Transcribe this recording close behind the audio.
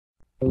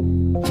Okay,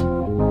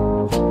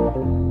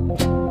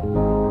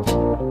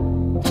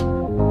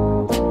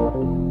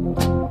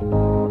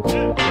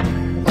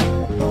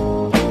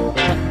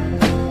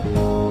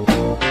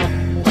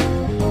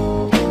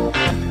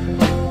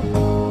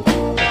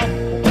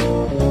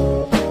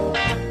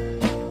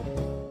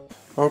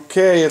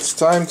 it's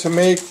time to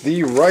make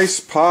the rice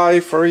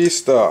pie for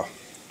Easter.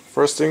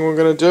 First thing we're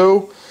going to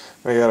do,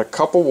 we got a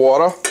cup of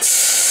water.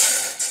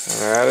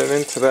 Add it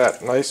into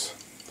that nice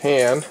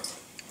pan,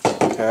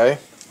 okay,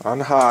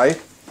 on high.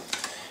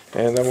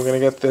 And then we're going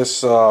to get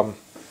this, I'm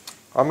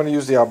going to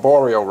use the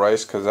arborio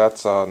rice because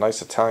that's a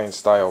nice Italian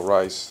style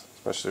rice,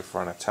 especially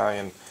for an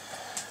Italian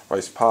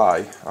rice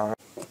pie.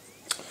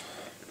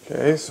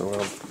 Okay, so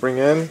we'll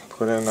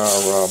put in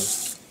our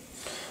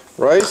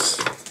rice.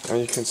 And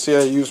you can see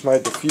I use my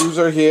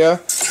diffuser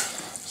here,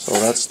 so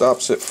that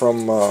stops it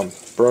from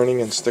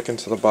burning and sticking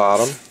to the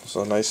bottom.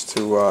 So nice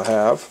to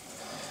have.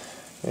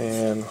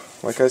 And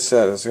like I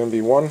said, it's going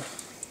to be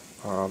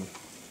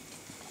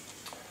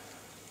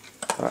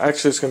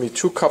actually it's going to be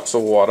 2 cups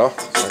of water,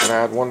 so I'm going to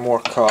add 1 more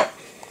cup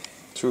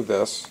to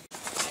this.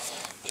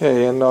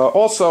 Okay, and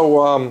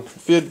also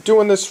if you're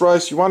doing this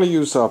rice, you want to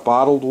use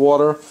bottled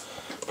water.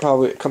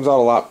 Probably it comes out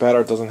a lot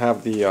better. It doesn't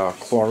have the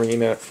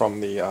chlorine in it from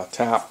the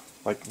tap,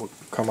 like would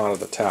come out of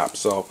the tap.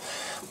 So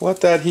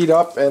let that heat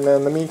up, and then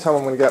in the meantime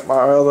I'm going to get my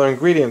other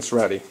ingredients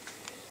ready.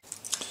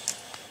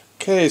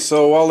 Okay,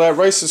 so while that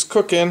rice is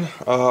cooking,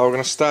 we're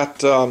going to start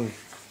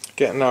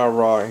getting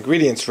our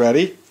ingredients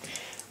ready.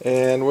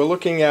 And we're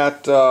looking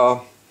at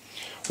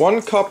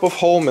 1 cup of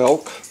whole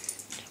milk,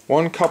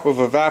 1 cup of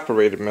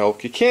evaporated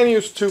milk. You can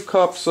use 2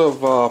 cups of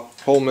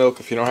whole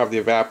milk if you don't have the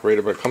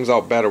evaporated, but it comes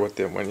out better with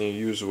it when you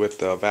use it with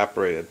the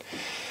evaporated.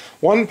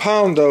 1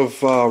 pound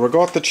of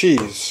ricotta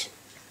cheese,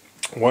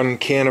 1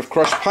 can of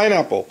crushed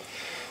pineapple,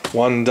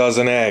 1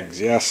 dozen eggs.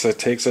 Yes, it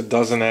takes a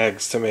dozen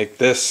eggs to make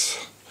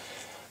this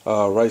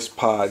rice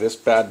pie, this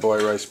bad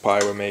boy rice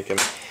pie we're making.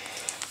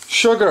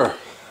 Sugar,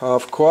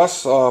 of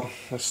course, a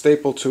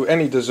staple to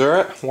any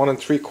dessert, 1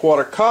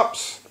 3/4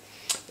 cups.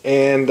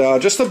 And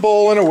just a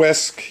bowl and a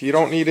whisk. You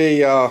don't need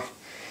a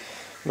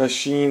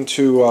machine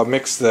to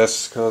mix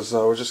this, because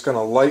we're just going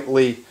to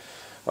lightly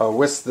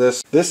whisk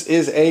this. This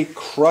is a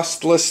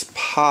crustless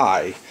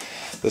pie.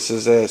 This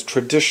is a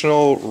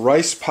traditional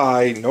rice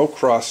pie, no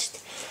crust.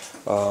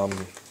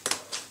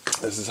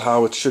 This is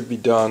how it should be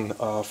done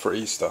for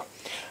Easter.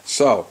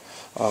 So,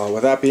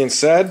 with that being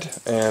said,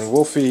 and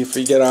Wolfie, if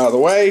we get out of the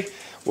way,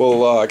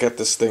 we'll get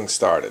this thing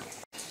started.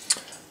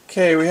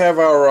 Okay, we have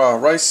our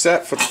rice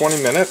set for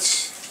 20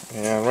 minutes.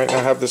 And right now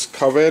I have this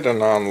covered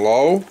and on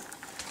low.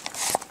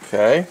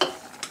 Okay,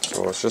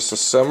 so it's just a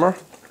simmer.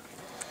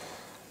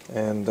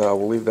 And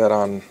we'll leave that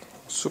on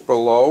super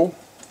low.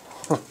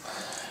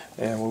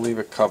 And we'll leave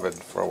it covered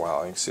for a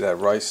while. You can see that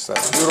rice,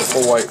 that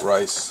beautiful white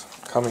rice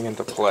coming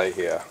into play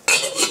here.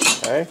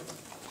 Okay.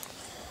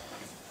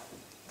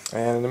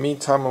 And in the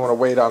meantime, I'm going to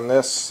wait on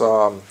this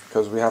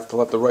because we have to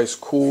let the rice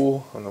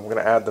cool, and then we're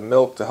going to add the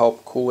milk to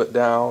help cool it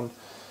down,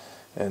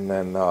 and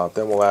then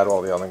we'll add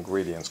all the other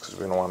ingredients because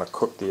we don't want to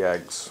cook the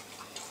eggs.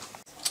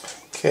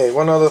 Okay,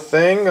 one other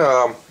thing,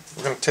 we're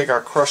going to take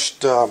our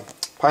crushed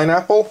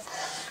pineapple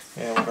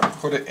and we're going to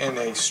put it in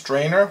a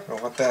strainer. We'll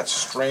let that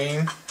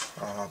strain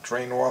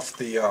off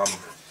the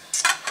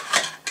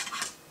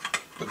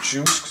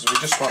juice, because we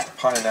just want the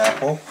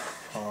pineapple.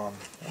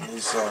 And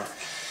these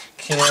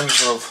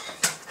cans of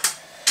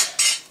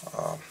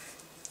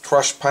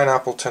crushed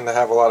pineapple tend to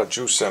have a lot of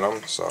juice in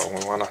them, so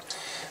we want to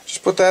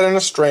just put that in a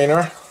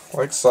strainer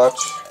like such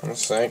in the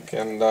sink,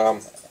 and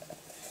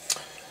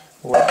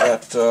let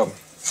that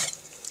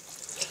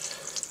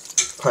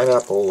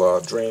pineapple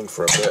drain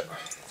for a bit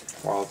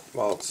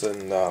while it's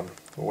in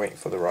waiting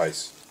for the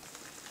rice.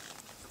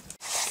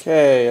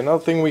 Okay,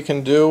 another thing we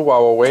can do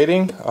while we're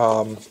waiting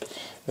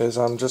is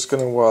I'm just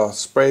going to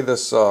spray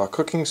this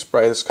cooking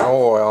spray, this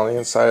canola oil on the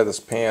inside of this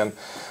pan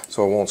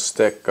so it won't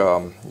stick.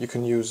 You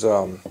can use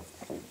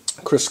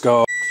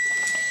Crisco.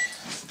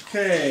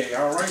 Okay,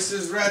 our rice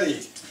is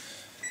ready.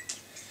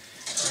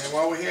 And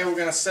while we're here, we're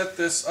going to set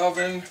this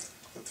oven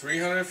to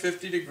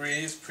 350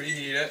 degrees,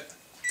 preheat it,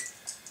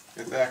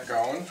 get that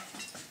going.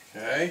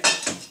 Okay.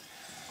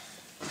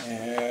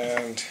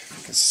 And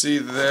you can see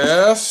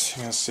this,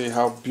 you can see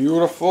how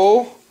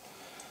beautiful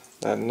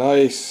that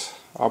nice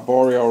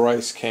arborio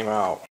rice came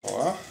out.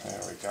 Well,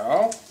 there we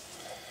go.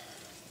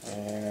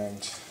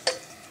 And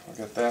we'll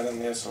get that in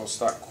there so it'll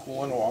start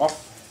cooling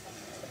off.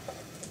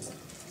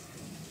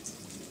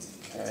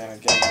 Okay, and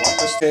again, we'll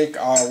just take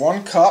our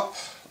 1 cup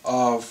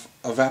of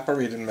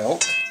evaporated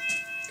milk.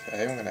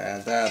 Okay, I'm going to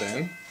add that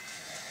in.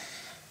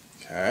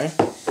 Okay.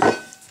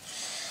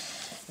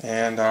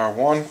 And our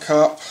 1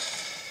 cup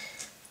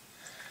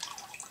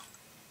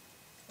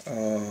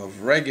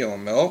of regular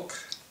milk,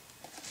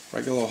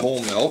 regular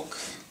whole milk.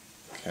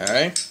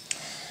 Okay,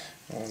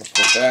 I'm going to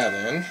put that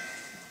in.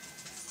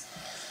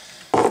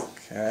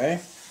 Okay,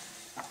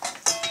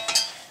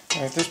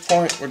 and at this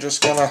point we're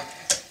just going to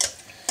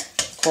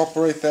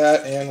incorporate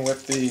that in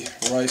with the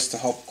rice to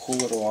help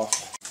cool it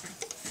off.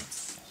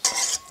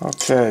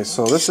 Okay,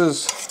 so this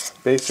is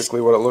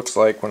basically what it looks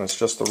like when it's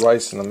just the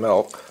rice and the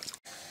milk.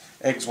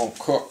 Eggs won't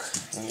cook,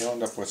 and you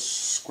end up with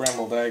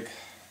scrambled egg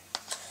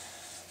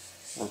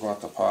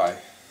ricotta pie,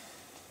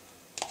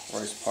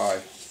 rice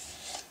pie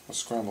with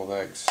scrambled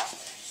eggs.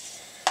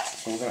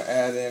 So we're going to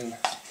add in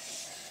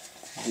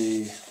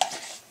the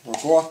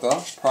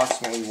ricotta,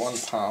 approximately 1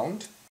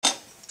 pound,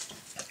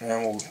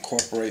 and we'll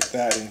incorporate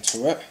that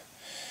into it.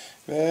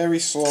 Very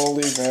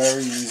slowly,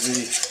 very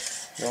easy.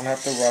 You don't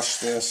have to rush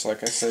this.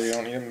 Like I said, you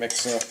don't need a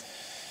mixer.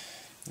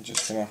 I'm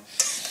just gonna...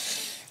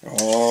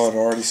 Oh, it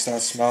already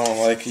starts smelling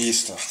like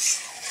Easter.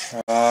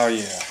 Oh yeah.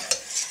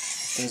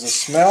 If there's a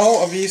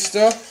smell of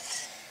Easter,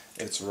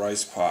 it's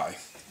rice pie.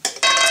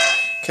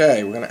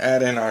 Okay, we're gonna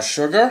add in our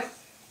sugar.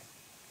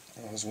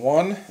 There's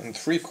 1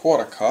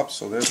 3/4 cups,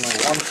 so there's my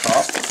 1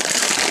 cup.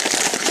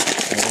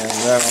 And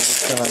then I'm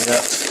just gonna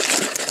get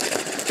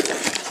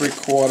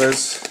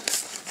 3/4.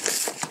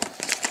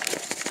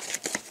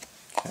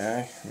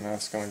 Okay, and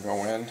that's going to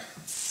go in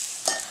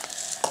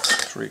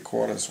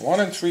 3/4,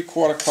 1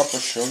 3/4 cup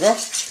of sugar,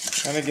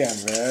 and again,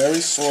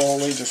 very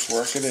slowly, just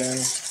work it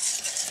in,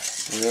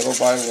 little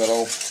by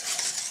little.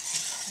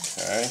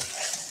 Okay.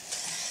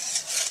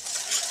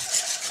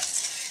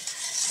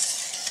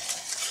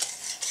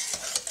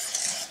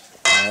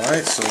 All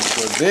right, so it's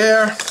good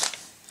there.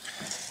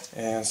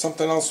 And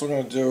something else we're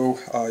going to do,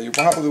 you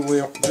probably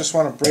just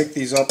want to break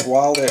these up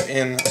while they're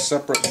in a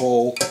separate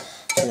bowl,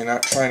 so you're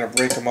not trying to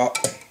break them up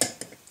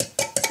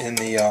in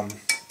the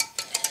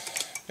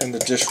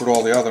dish with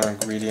all the other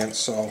ingredients.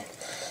 So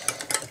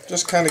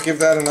just kind of give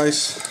that a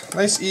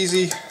nice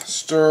easy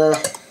stir.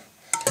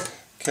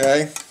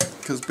 Okay,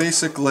 because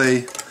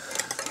basically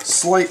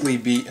slightly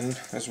beaten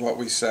is what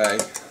we say.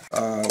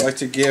 I like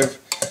to give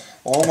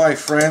all my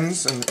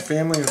friends and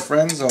family and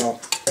friends a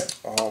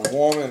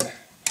warm and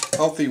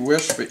healthy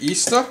wish for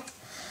Easter,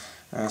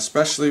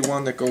 especially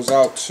one that goes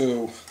out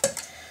to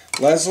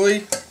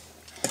Leslie,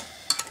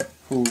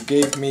 who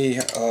gave me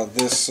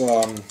this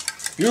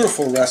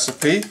beautiful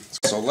recipe.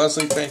 So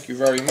Leslie, thank you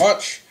very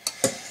much.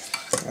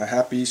 A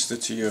happy Easter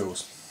to you.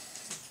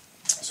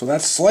 So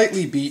that's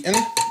slightly beaten,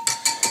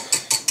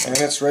 and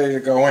it's ready to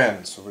go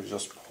in. So we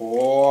just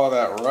pour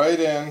that right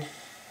in.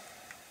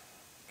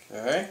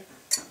 Okay.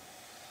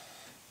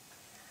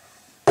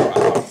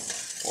 Wow.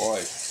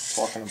 Boy,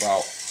 talking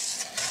about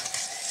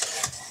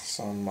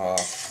some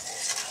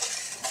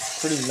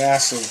pretty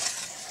massive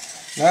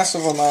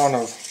amount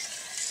of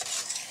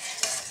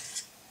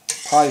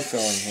pie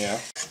filling here.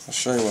 I'll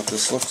show you what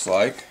this looks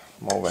like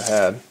from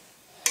overhead.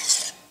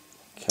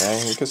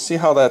 Okay, you can see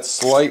how that's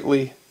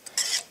slightly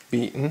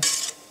beaten,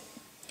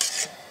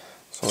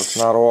 so it's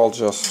not all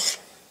just,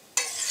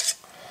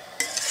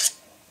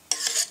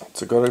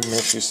 it's a good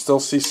mix. You still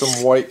see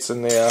some whites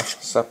in there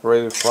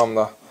separated from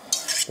the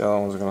other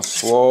ones. We're going to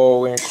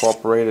slowly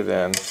incorporate it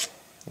in,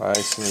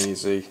 nice and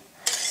easy.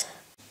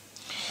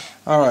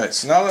 Alright,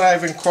 so now that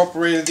I've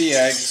incorporated the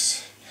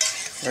eggs,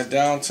 we're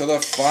down to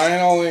the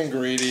final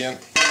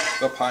ingredient,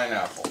 the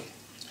pineapple.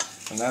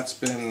 And that's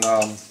been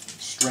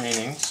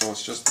straining, so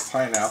it's just the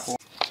pineapple.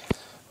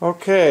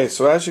 Okay,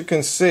 so as you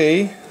can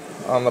see,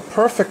 on the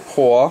perfect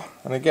pour,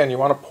 and again, you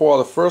want to pour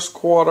the first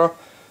quarter,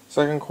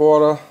 second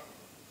quarter,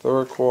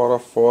 third quarter,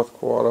 fourth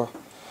quarter,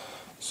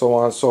 so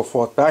on and so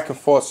forth, back and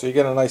forth, so you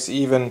get a nice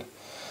even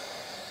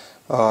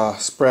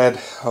spread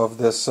of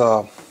this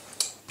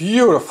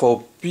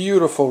beautiful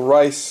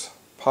rice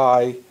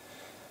pie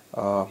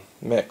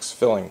mix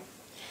filling.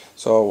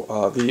 So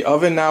the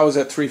oven now is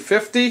at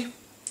 350.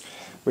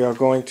 We are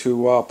going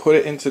to put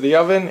it into the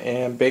oven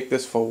and bake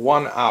this for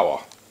 1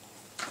 hour.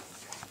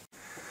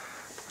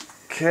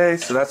 Okay,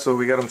 so that's what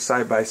we got them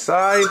side by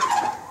side.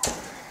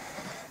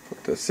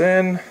 Put this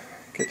in.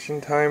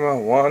 Kitchen timer,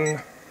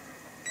 1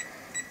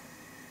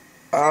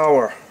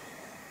 hour.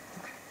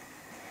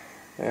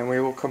 And we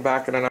will come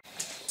back in an hour.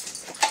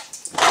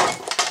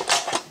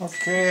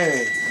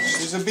 Okay,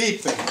 she's a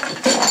beeping.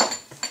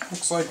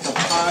 Looks like the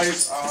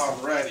pies are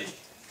ready.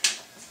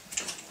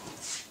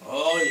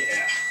 Oh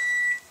yeah.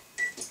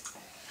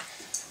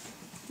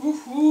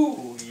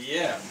 Woohoo!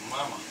 Yeah,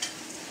 mama.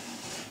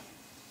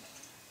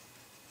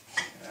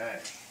 Okay.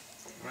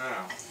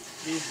 Now,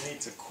 these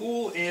need to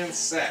cool and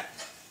set.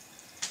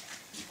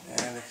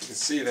 And if you can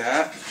see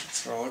that,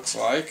 that's what it looks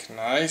like.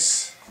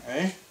 Nice.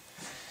 Okay.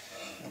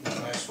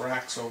 Nice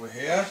racks over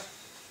here.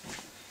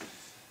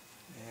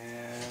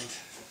 And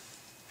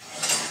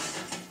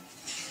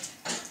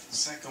the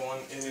second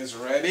one is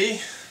ready.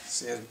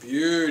 See, it's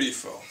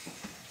beautiful.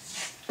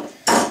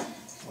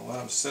 I'll let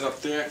them sit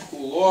up there,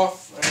 cool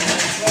off, and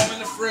throw them in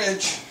the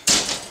fridge.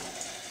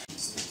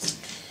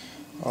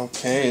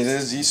 Okay, it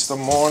is Easter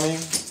morning,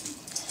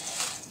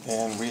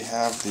 and we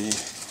have the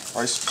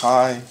rice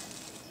pie,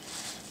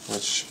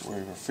 which we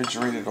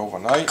refrigerated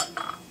overnight.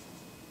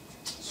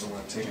 So I'm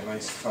going to take a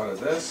nice cut of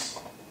this,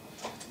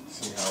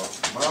 see how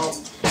it comes out.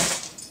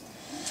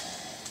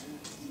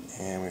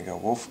 And we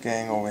got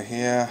Wolfgang over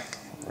here,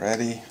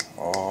 ready.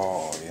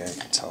 Oh yeah, you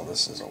can tell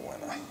this is a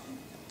winner.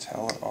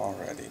 Tell it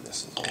already,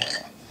 this is a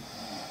winner.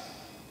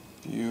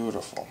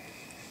 Beautiful.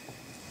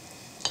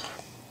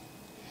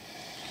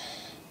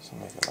 So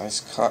make a nice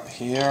cut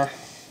here.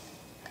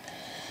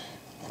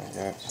 I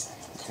get it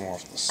come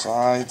off the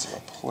sides of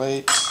the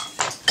plate.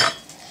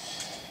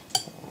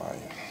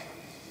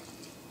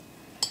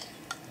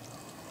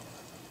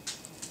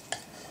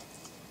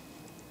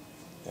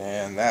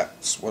 And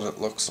that's what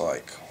it looks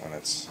like when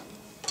it's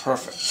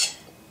perfect.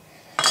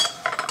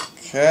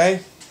 Okay.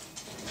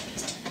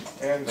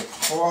 And of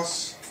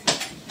course,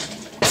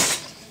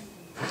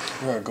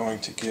 we're going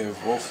to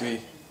give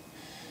Wolfie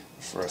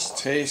the first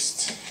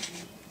taste.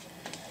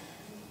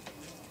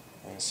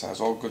 And this has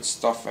all good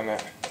stuff in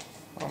it.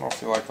 I don't know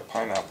if you like the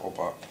pineapple,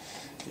 but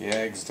the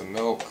eggs, the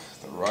milk,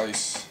 the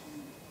rice.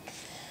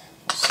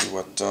 We'll see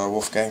what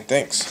Wolfgang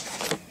thinks.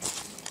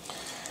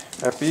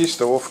 Happy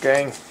Easter,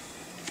 Wolfgang.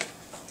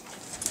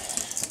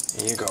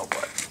 Here you go,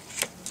 bud.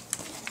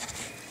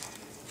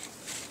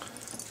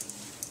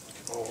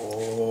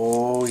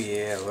 Oh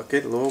yeah, look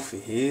at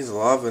Wolfie. He's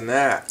loving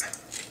that.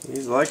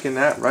 He's liking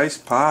that rice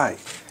pie.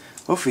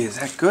 Wolfie, is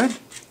that good?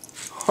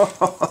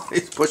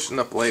 He's pushing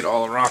the plate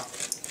all around.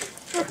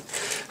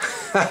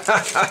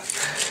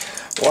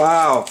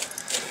 Wow.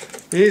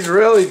 He's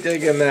really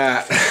digging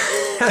that.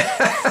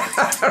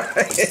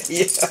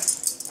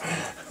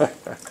 Yeah.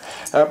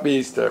 Happy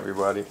Easter,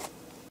 everybody.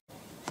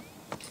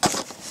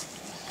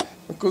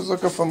 Look who's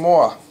looking for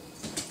more.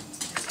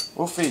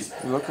 Wolfie,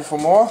 you looking for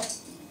more?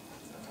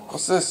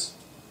 What's this?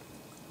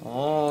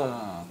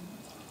 Isn't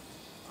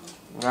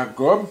that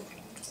good?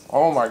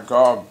 Oh my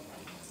God.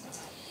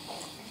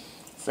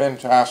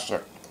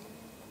 Fantastic.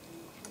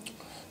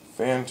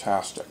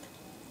 Fantastic.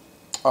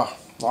 Oh,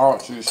 now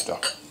it's Easter.